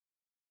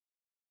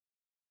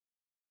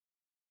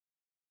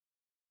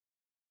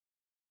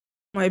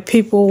My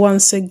people,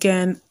 once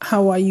again,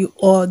 how are you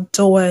all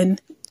doing?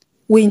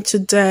 Win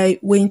today,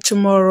 win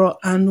tomorrow,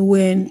 and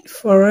win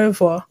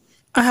forever.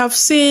 I have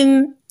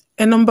seen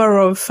a number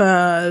of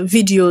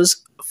videos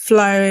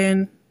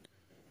flying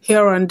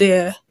here and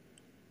there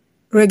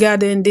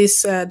regarding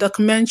this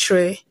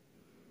documentary,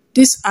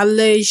 this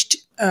alleged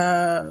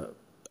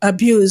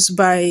abuse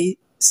by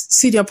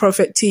Senior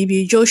Prophet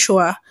TB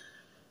Joshua.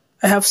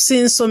 I have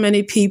seen so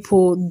many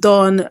people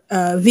done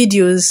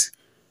videos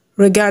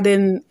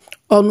regarding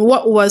on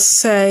what was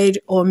said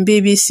on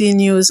BBC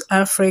News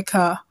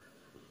Africa.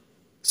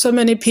 So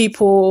many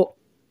people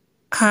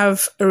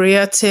have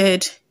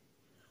reacted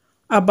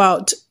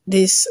about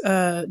this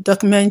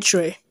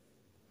documentary.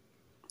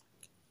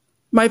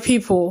 My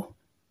people,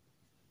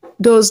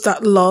 those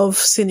that love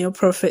Senior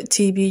Prophet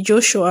TB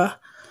Joshua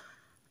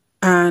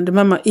and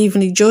Mama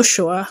Evening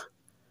Joshua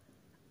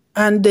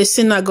and the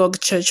Synagogue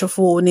Church of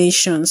All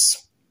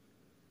Nations,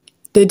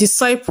 the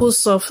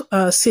disciples of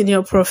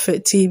Senior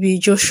Prophet TB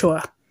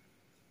Joshua,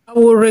 I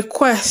will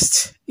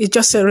request, it's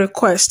just a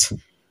request,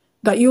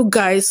 that you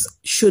guys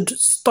should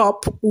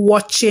stop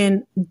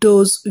watching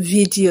those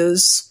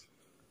videos,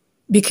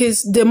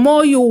 because the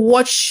more you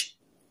watch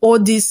all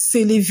these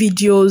silly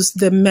videos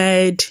they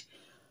made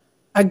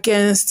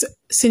against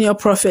Senior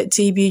Prophet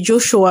TB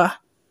Joshua,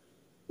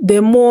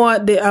 the more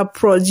they are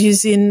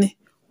producing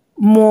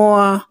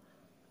more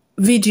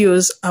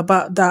videos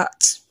about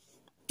that.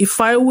 If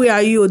I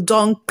were you,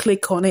 don't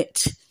click on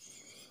it.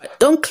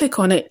 Don't click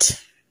on it.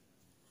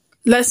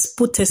 Let's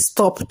put a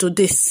stop to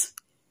this.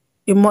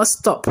 It must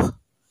stop.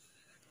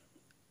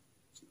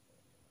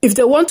 If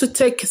they want to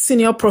take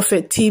Senior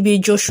Prophet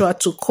TB Joshua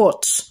to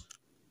court,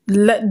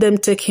 let them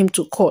take him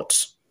to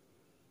court.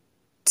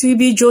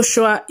 TB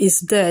Joshua is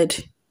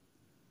dead.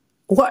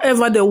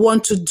 Whatever they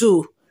want to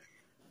do,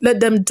 let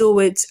them do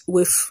it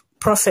with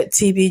Prophet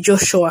TB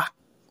Joshua.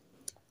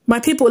 My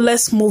people,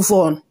 let's move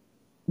on.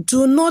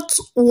 Do not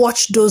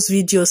watch those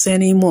videos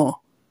anymore.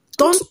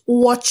 Don't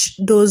watch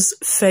those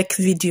fake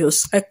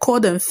videos. I call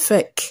them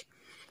fake.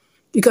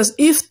 Because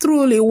if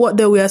truly what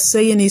they were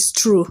saying is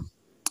true,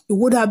 it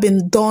would have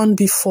been done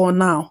before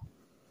now.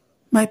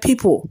 My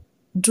people,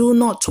 do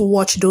not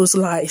watch those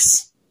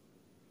lies.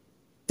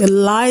 The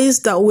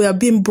lies that were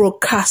being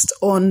broadcast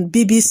on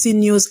BBC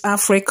News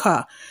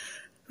Africa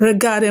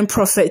regarding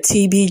Prophet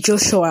TB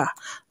Joshua.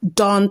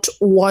 Don't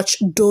watch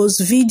those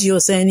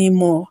videos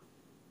anymore.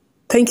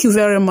 Thank you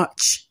very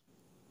much.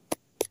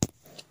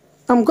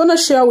 I'm going to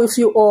share with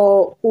you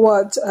all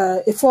what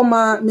a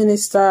former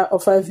Minister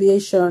of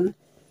Aviation,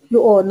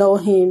 you all know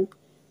him,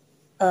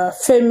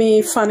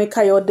 Femi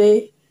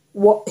Fani-Kayode,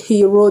 what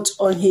he wrote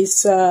on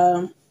his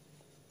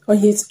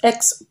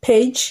X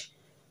page,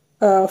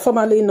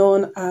 formerly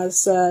known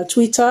as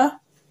Twitter.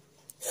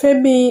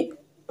 Femi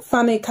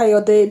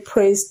Fani-Kayode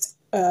praised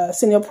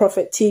Senior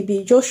Prophet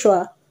TB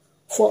Joshua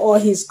for all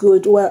his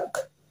good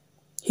work.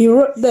 He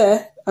wrote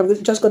there,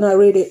 I'm just going to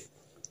read it.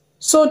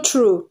 So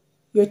true,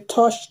 you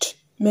touched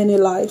many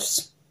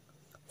lives,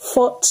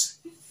 fought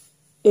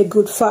a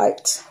good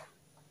fight,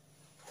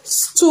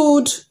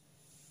 stood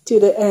till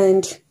the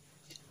end,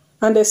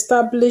 and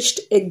established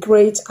a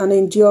great and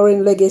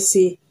enduring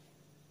legacy.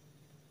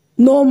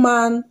 No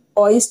man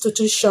or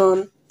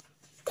institution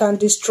can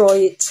destroy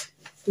it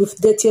with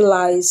dirty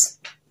lies,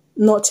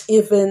 not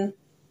even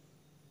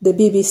the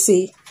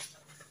BBC.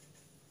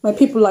 My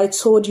people, I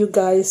told you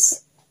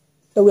guys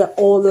that were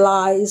all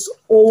lies.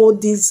 All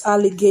these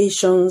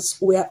allegations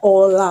were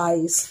all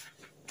lies.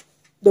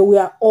 They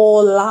were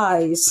all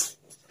lies.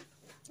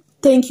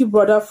 Thank you,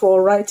 brother,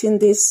 for writing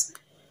this.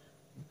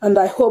 And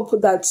I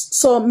hope that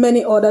so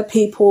many other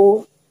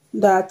people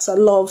that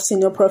love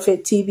Senior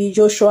Prophet TB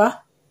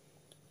Joshua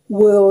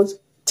will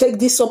take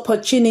this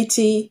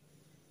opportunity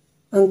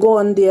and go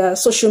on their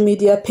social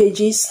media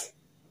pages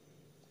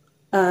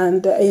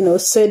and,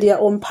 say their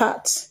own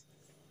part.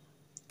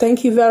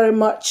 Thank you very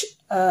much,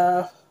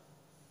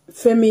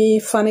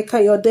 Femi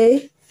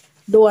Fani-Kayode,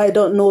 though I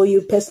don't know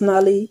you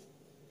personally.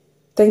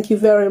 Thank you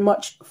very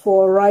much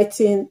for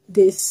writing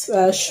this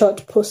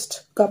short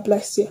post. God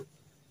bless you.